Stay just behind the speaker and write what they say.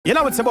You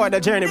know it's about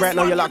the journey right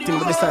now. You're locked in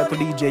with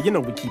DiscipleDJ. You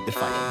know we keep the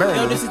fire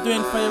burning. Yo, this is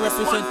doing fire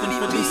representing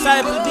for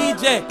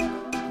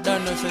DiscipleDJ.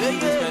 Don't know, so see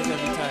these guys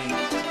every time.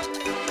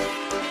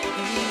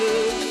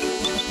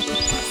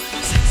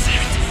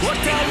 Go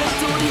tell it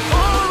to the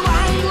whole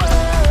wide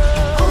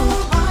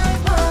world.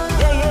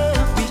 Yeah,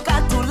 yeah, we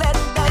got to let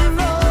them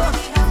know.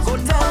 Go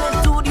tell it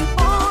to the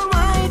whole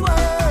wide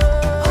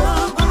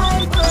world.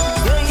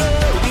 Yeah,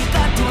 yeah, we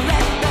got to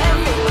let them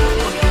know.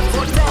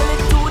 Go tell it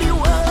to the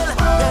world.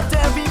 Let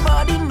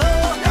everybody know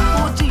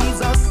who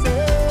Jesus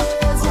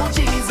is. Who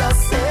Jesus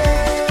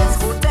is.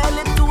 Go tell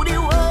it to the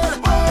world.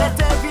 Let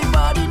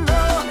everybody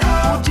know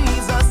who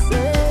Jesus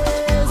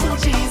is. Who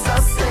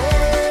Jesus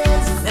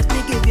is. Let me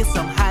give you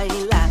some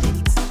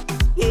highlights.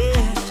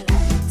 Yeah,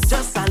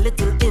 just a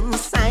little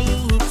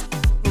insight.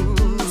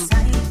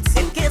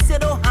 In case you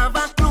don't have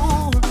a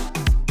clue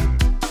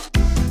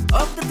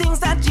of the things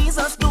that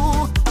Jesus do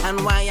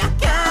and why I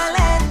can't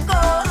let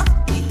go.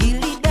 He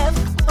healed the deaf,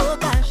 oh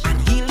gosh, and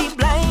healed the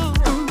blind.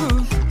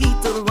 He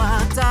turned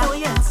water, oh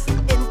yes,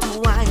 into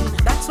wine.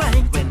 That's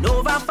right. When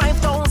over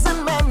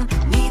 5,000 men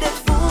needed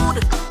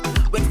food,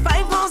 with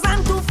 5 loaves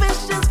and 2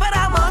 fishes for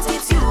a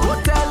multitude.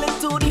 Go tell it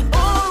to the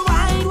whole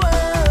wide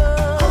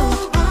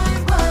world.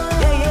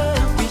 Yeah, yeah,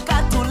 we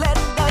got to let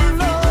them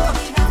know.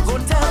 Go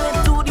tell it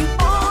to the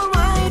whole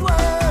wide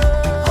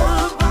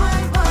world.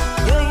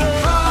 Yeah,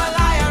 yeah, all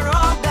I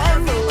rock them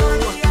know.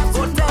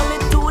 Go tell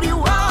it to the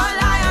world.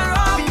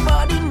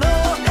 Everybody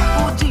know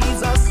who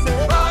Jesus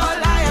is.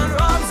 All I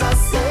rock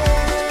Jesus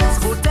is.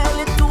 Go tell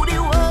it to the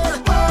world.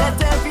 Let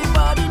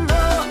everybody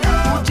know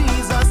who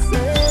Jesus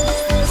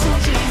is. Who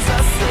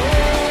Jesus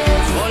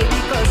is. All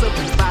because of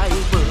the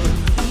Bible.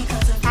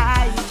 I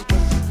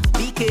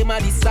became a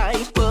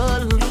disciple.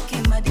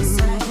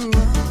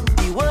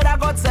 The word of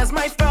God says,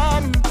 my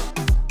friend,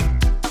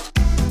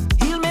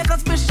 He'll make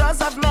us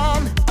fishers of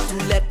men to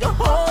let the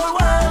whole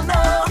world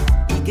know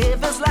He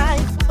gave His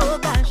life, oh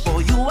gosh,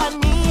 for you and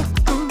me.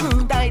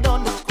 Died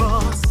on the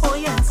cross, oh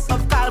yes,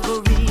 of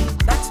Calvary.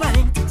 That's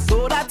right,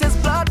 so that His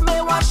blood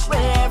may wash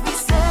away every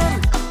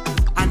sin.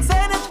 And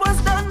said it was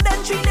done,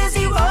 then 3 days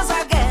He rose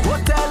again. Go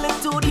tell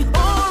it to the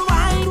whole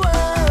wide world.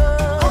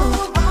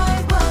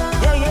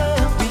 Yeah,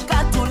 yeah, we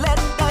got to let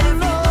them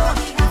know.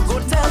 Go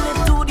tell it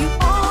to the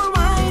whole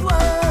wide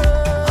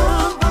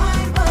world.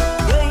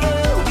 Yeah,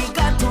 yeah, we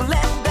got to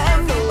let them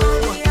know.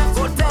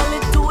 Go tell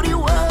it to the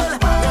world.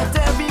 Let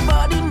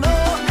everybody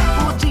know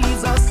who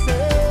Jesus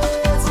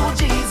is. Who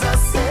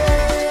Jesus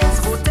is.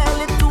 Go tell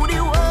it to the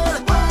world.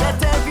 Let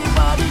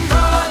everybody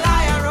know. All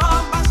I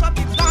rock, mash up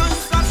the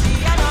plans of the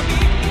enemy.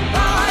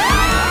 All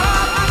I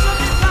rock, mash up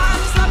the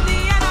plans of the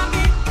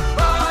enemy.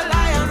 All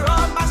I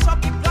rock, mash up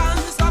the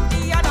plans of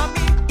the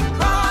enemy.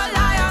 All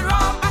I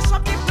rock, mash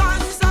up the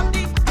plans of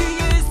the. He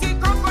is the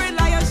conquering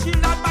lion,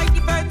 shield and my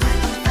defense.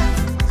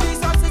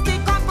 Jesus is the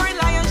conquering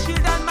lion,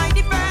 shield and my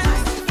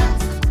defense.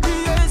 He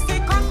is the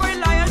conquering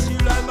lion,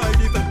 shield and my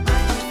defense.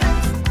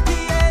 He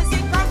is the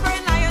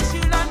conquering lion,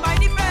 shield and my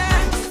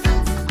defense.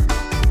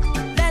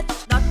 Let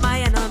not my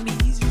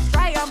enemies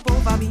triumph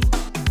over me.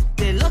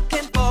 They're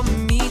looking for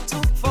me to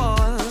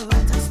fall.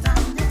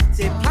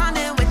 They're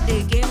planning with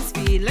their games,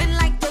 feeling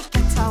like they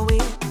get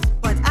away.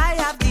 But I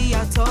have the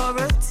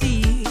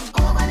authority.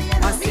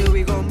 I say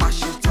we gon'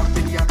 mash it up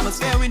in the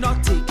atmosphere. We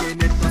not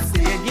taking it, not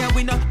staying here.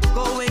 We not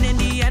going in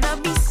the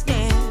enemy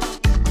snare.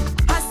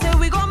 I say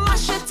we gon'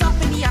 mash it up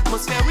in the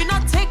atmosphere. We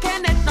not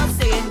taking it, not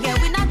staying here.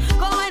 We not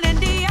going in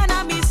the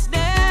enemy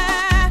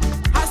snare.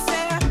 I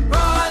say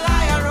roll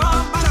iron,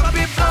 roll, mash up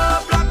the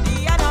floor, block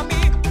the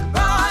enemy.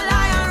 Roll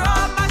iron,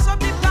 roll, mash up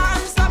the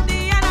plans of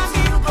the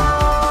enemy.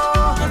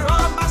 Roll and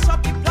roll, mash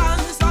up the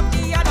plans of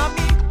the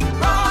enemy.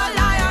 Roll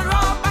iron,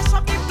 roll, mash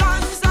up the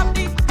plans of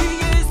the. He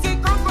is the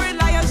conquering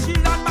lion,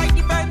 shield and my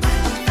defense.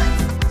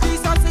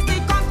 Jesus is the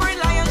conquering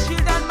lion,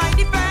 shield and my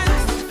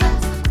defense.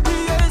 He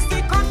is the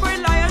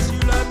conquering lion,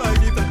 shield and my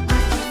defense.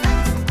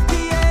 He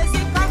is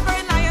the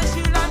conquering lion,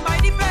 shield and my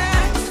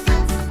defense.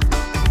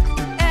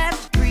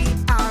 Every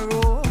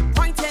arrow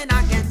pointing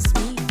against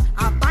me,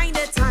 I bind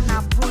it and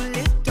I pull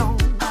it down.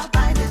 I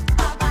bind it,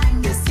 I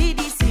bind it. The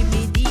CDC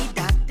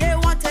that they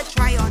want to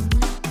try on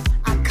me,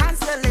 I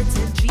cancel it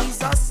in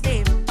Jesus'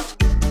 name.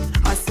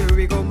 I say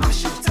we go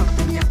mash it up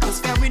in the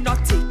atmosphere. We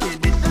not taking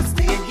it, not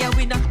staying here.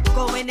 We not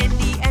going in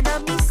the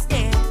enemy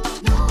snare.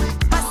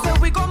 I say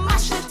we go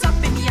mash it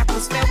up in the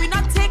atmosphere. We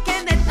not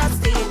taking it, not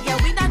staying here.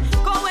 We not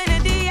going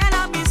in the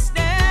enemy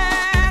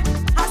snare.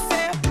 I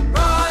say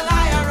roll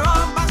iron,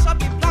 roll, mash up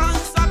the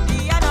plans of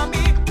the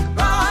enemy.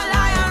 Roll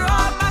iron,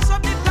 roll, mash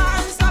up the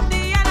plans of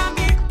the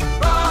enemy.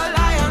 Roll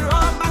iron,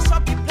 roll, mash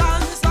up the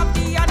plans of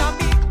the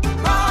enemy.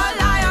 Roll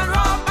iron,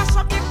 roll, mash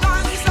up the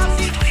plans of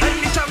the. And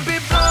the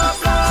trumpet blow,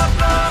 blow,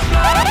 blow,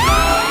 blow,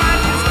 blow.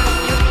 And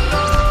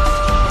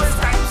it's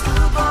time to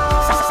go.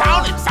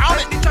 Sound it.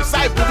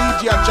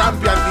 DiscipleDJ, a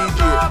champion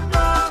DJ.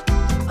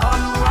 All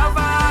who have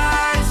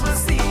eyes will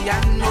see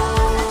and know.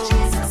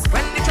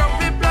 When the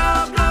trumpet blow,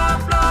 blow,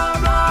 blow,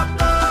 blow,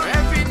 blow,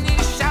 every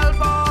knee shall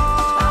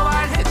bow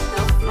and hit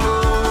the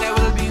floor. There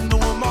will be no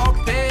more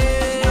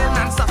pain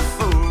and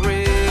suffering.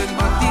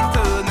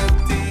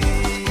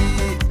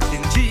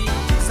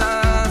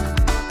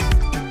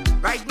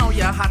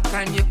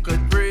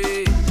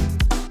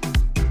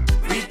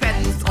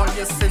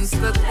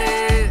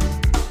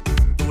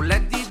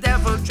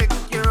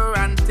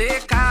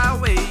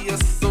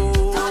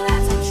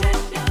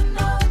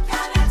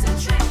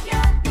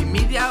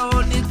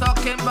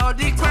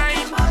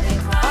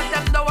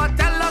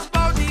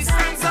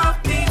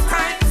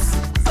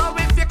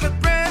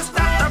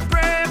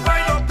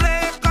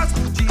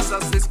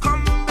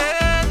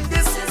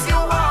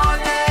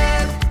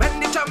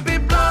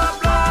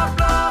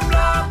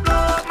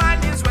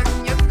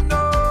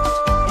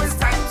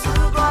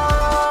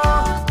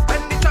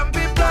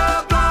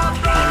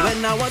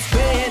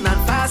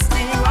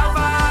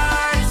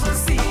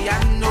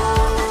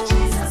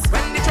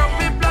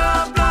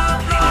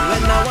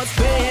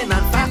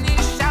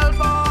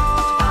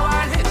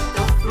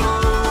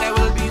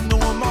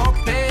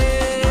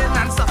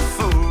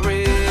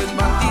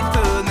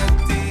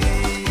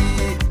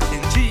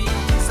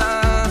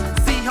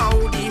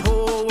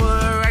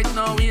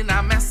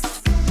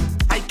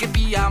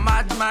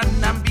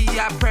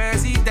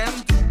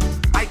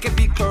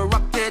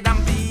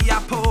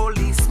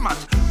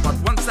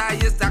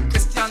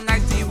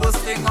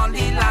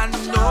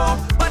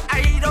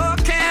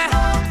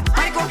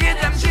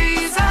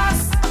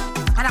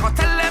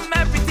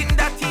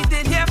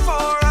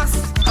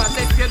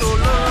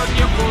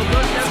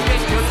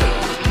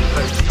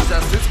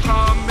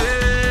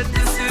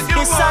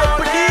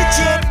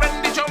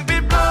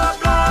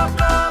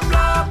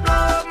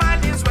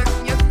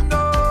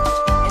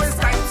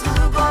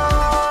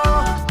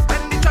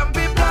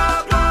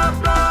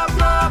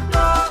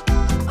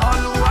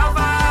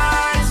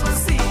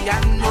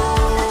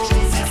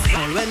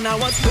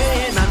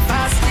 praying and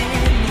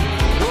fasting,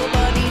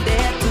 nobody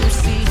there to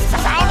see.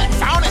 Sound it.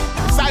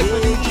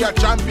 DiscipleDJ, a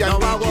champion now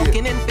I'm DJ.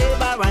 walking in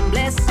favor and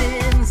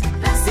blessings.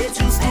 They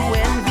choose to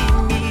envy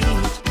me.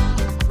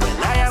 Well,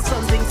 I have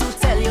something to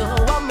tell you.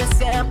 What me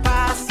say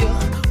pass you?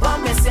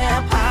 What me say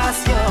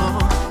pass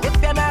you? If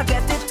you not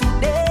get it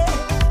today,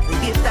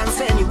 give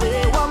thanks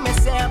anyway. What me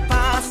say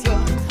pass you?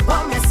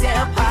 What me say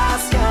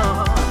pass you?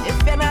 If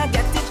you not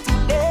get it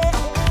today,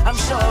 I'm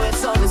sure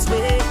it's on its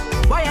way.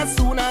 Why as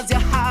soon as you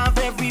have,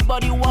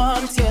 everybody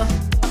wants you.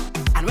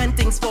 And when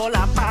things fall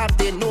apart,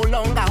 they no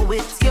longer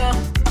with you.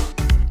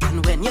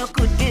 And when you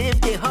could give,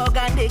 they hug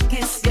and they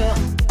kiss you.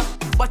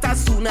 But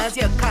as soon as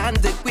you can,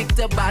 they quick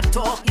to bad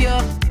talk you.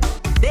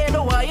 They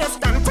know why you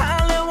stand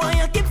tall and why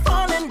you keep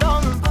falling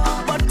down.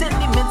 But in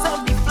the midst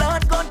of the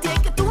flood, God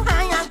take you to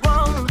higher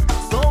ground.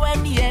 So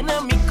when the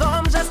enemy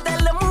comes, just tell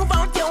them move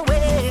out your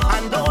way.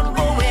 And don't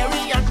go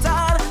weary at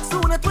all,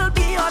 soon it will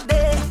be your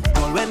day.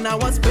 But when I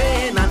was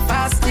praying and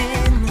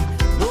fasting,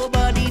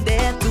 nobody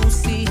there to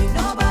see.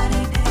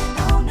 Nobody there,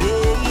 no, no.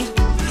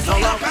 Yeah. So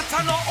you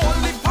better not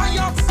only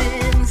fire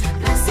sins,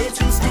 they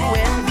choose to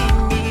envy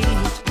me.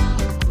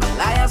 Well,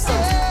 I have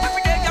something.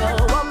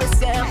 What me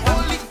say?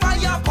 Only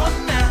fire upon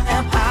them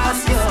and pass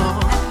you.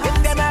 If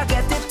you not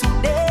get it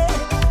today,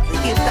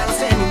 give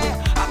thanks anyway.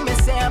 I me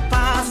say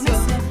pass you.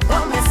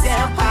 What me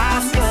say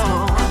pass you.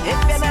 If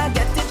you not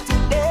get it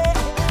today,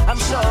 I'm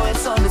sure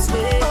it's on its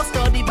way. Don't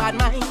study bad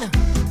mind.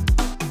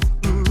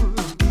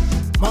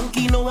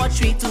 Monkey know what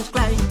tree to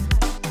climb.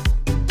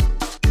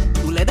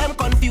 To let them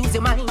confuse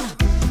your mind.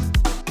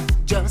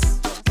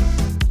 Just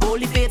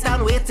holy faith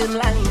and wait in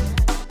line.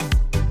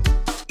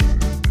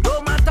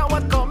 No matter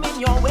what coming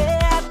your way,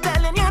 I'm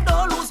telling you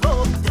don't lose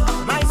hope.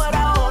 My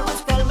mother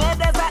always tell me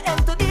there's an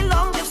end to the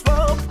longest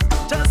rope.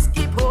 Just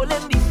keep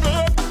holding the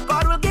faith,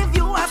 God will give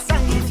you a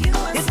sign.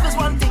 If there's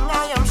one thing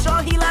I am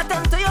sure, He'll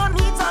attend to your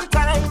needs on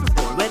time.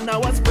 When I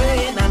was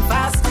praying and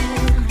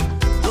fasting,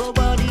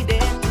 nobody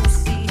there to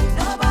see.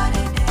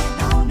 Nobody there,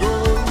 no, no.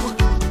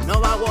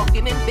 Now I'm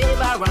walking in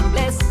favor and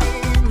blessing.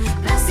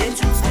 They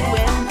choose to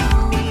envy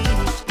me.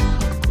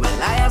 Well,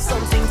 I have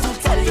something to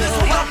tell you.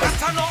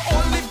 Better not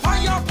only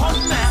fire upon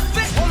me,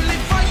 only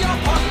fire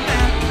upon me,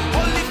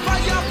 only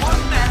fire upon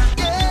me.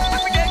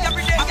 Yeah,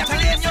 every day, I'm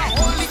telling you,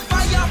 only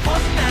fire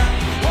upon me,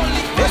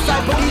 only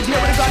fire upon me. DiscipleDJ,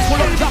 when it's on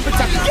full up, drop it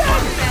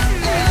again.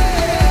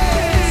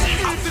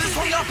 After this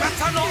one, you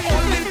better not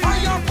only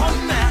fire upon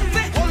me,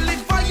 only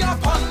fire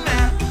upon me,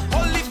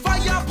 only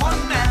fire upon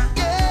me.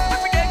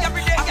 Yeah,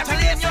 every day, I'm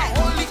telling you,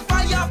 only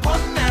fire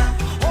upon me,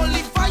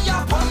 only fire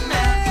upon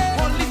me,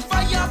 only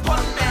fire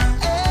upon me.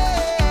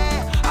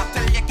 I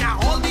tell you, can't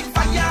hold the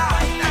fire,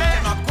 I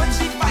cannot quench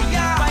the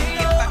fire.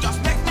 If I just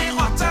make me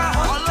hotter,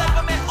 all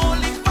over me,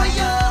 only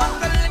fire. I'm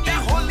telling you,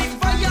 holy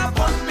fire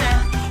upon me,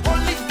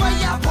 only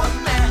fire upon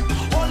me,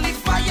 only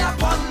fire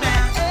upon me.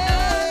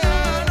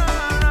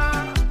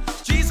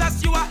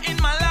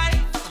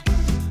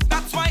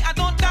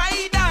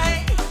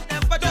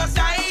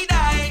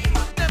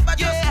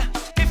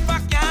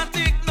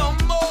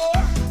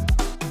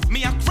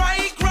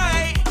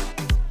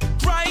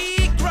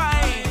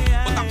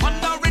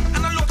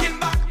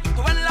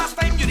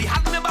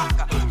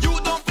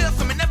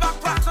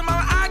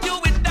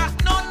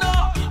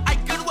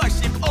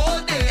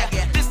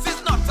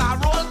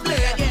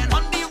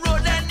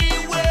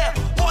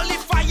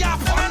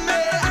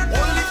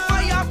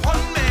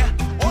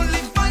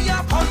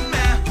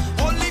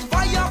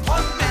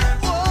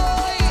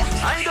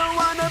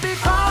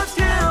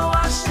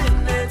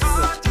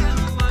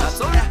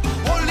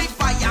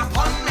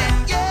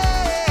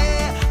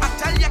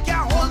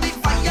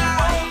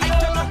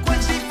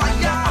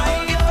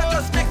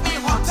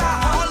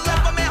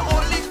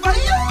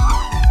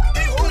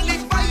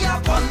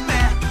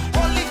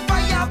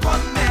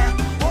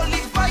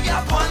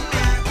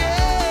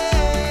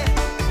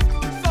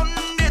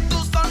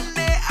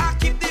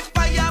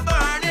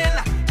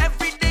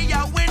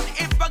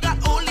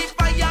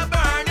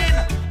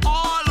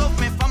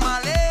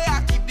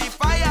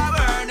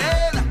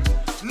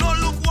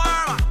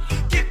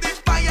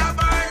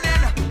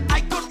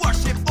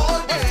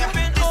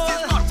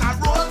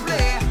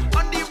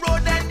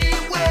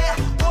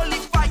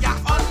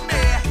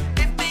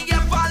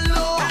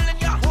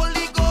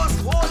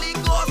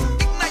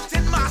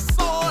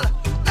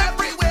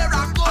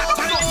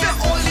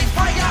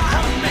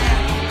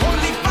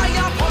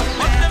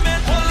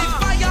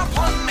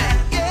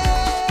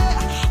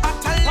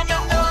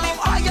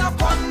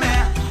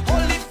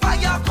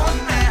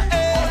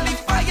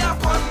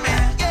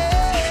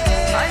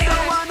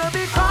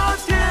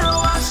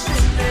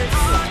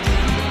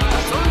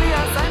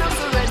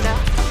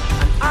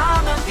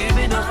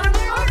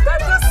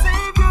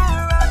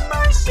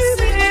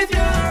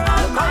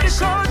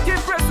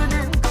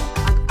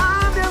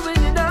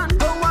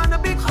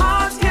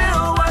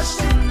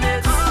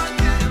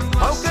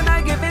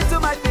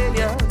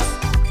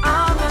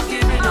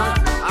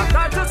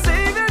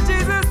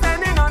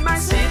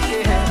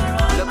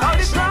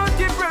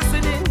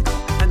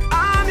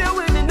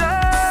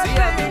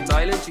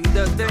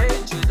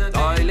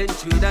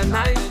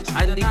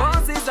 night, and the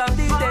bosses of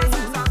the day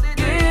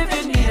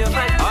giving me a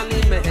fright,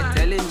 calling me,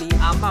 telling me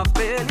I'm a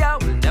failure,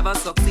 will never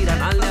succeed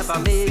and I'll never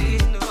make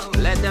it.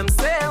 Let them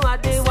say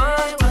what they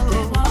want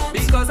to,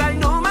 because I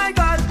know my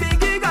God,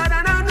 biggie God,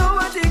 and I know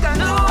what he can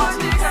do.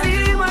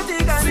 See what he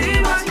can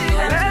do.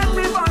 Let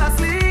me fall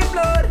asleep,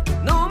 Lord.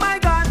 Know my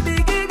God,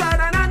 biggie God,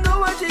 and I know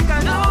what he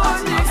can do.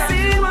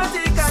 See what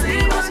he can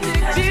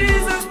do.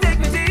 Jesus, take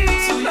me deep,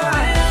 to your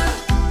way,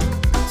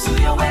 to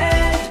your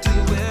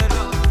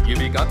will. You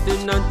be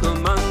captain and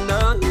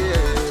commander,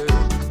 yeah.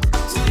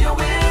 To your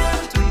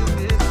will, to your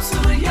will, to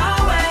your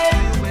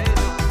way.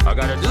 I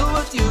gotta do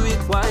what you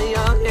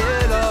require,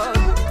 yeah, Lord.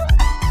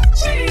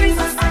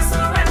 Jesus, I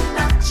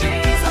surrender.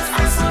 Jesus,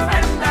 I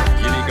surrender.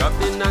 You be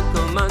captain and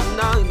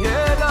commander,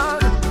 yeah,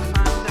 Lord.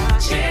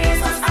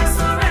 Jesus, I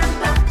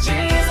surrender.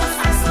 Jesus,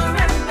 I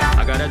surrender.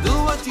 I gotta do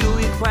what you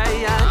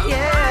require,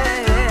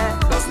 yeah.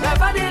 Cause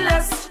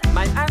nevertheless,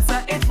 my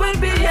answer it will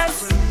be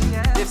yes.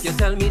 If you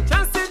tell me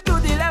trust it to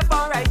the left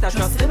or right, I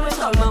trust it with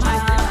all my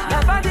might.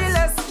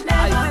 Nevertheless,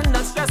 I will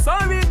not stress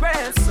or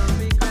regress.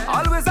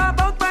 Always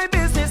about my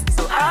business,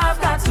 so I've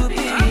got to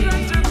be.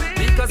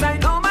 Because I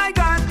know my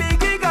God,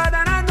 biggie God,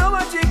 and I know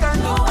what he can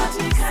do.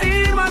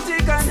 See what he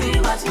can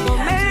do.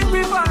 Don't make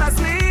me fall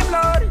asleep,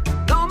 Lord.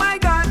 Know my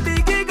God,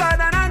 biggie God,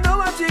 and I know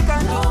what he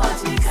can do.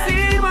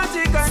 See what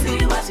he can do.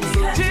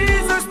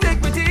 Jesus,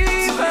 take me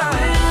deeper.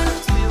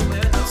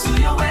 To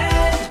your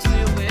way, to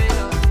your way.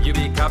 You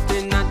be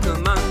captain and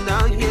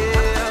commander,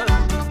 yeah.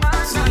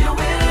 To your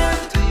way,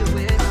 to your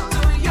way,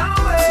 to your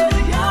way, to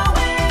your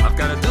way. I've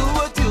gotta do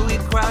what you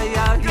require,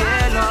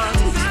 yeah, Lord.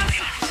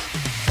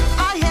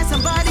 I hear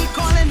somebody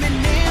calling me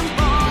name,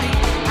 boy.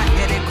 I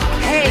hear it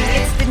calling Hey,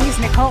 me. it's Denise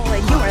Nicole,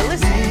 and you are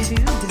listening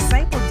to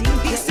Disciple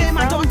DJ. He said,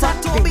 my daughter,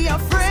 don't be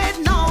afraid,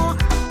 no.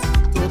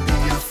 Don't be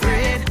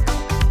afraid.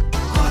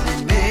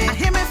 Calling me. I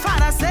hear my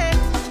father say,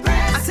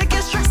 I take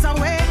your stress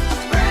away.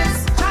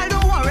 Child,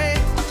 don't worry.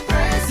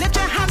 Lift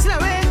your hands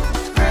away.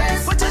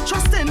 Put your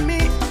trust in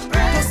me.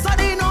 Don't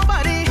study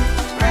nobody.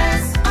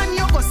 And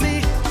you go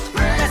see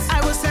that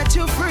I will set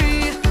you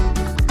free.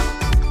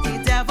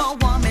 The devil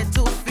want me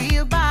to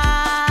feel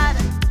bad,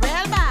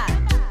 real bad.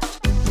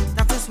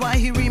 That is why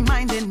he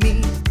reminded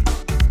me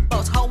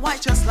about how I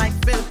just like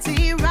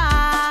filthy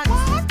rags.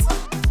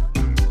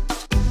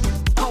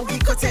 How he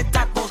could say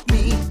that about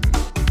me,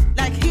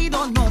 like he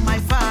don't know my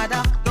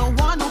father, the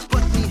one who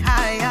put me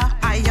higher,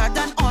 higher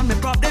than all my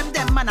problem.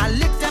 Them man, I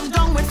lick them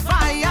down with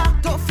fire.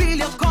 Don't feel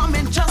you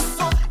coming just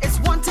so. It's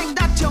one thing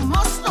that you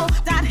must know,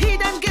 that he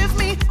done give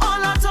me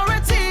all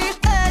authority.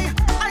 Hey,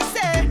 I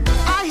say,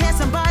 I hear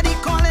somebody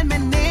calling my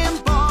name,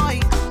 boy.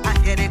 I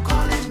hear they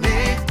calling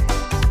me,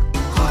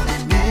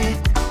 calling me.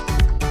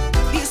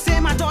 He say,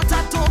 my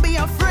daughter, don't be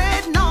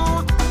afraid,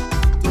 no.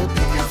 Don't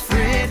be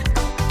afraid.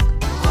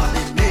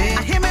 Calling me.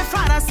 I hear my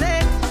father say,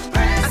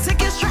 I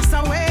take your stress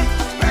away.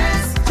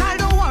 Child,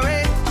 don't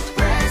worry.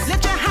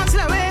 Lift your hands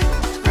away.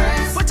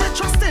 Put your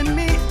trust in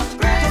me.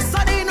 Don't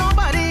study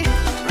nobody.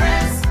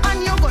 And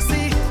you go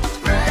see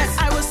that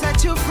I will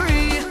set you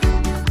free.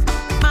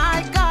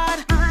 My God,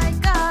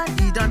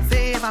 he done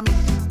favor me.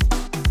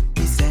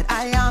 He said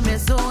I am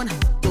his own.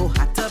 Don't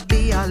have to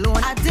be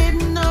alone. I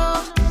didn't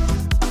know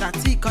that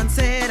he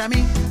considered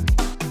me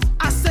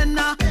a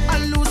sinner, a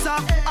loser,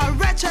 a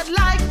wretched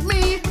like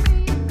me.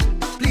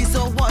 Please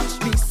don't watch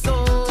me so.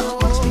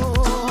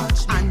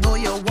 I know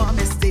you want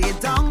me stay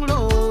down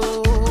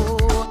low.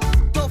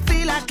 Don't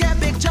feel like a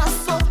big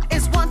just so.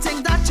 It's one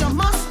thing that you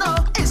must know.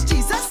 It's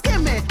Jesus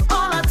give me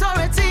all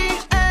authority.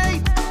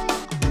 Hey,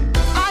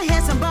 I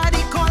hear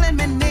somebody calling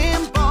my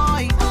name,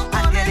 boy.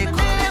 I hear they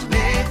calling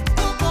me,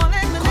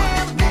 calling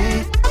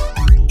me.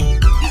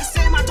 He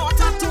say, my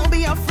daughter, don't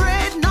be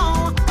afraid,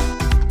 no.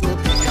 Don't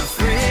be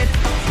afraid.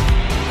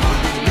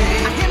 Calling me.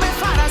 I hear my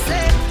father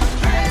say,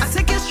 I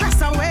take your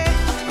stress away.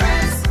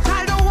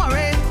 Child, don't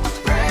worry.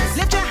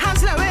 Lift your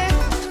hands away.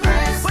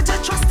 Put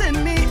your trust in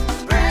me.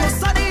 Don't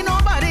study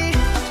nobody.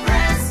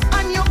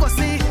 And you go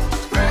see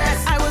that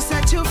I will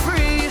set you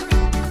free.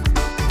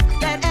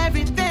 Let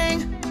everything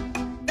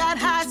that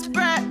has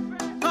breath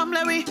come,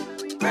 let me.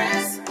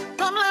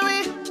 Come, let me.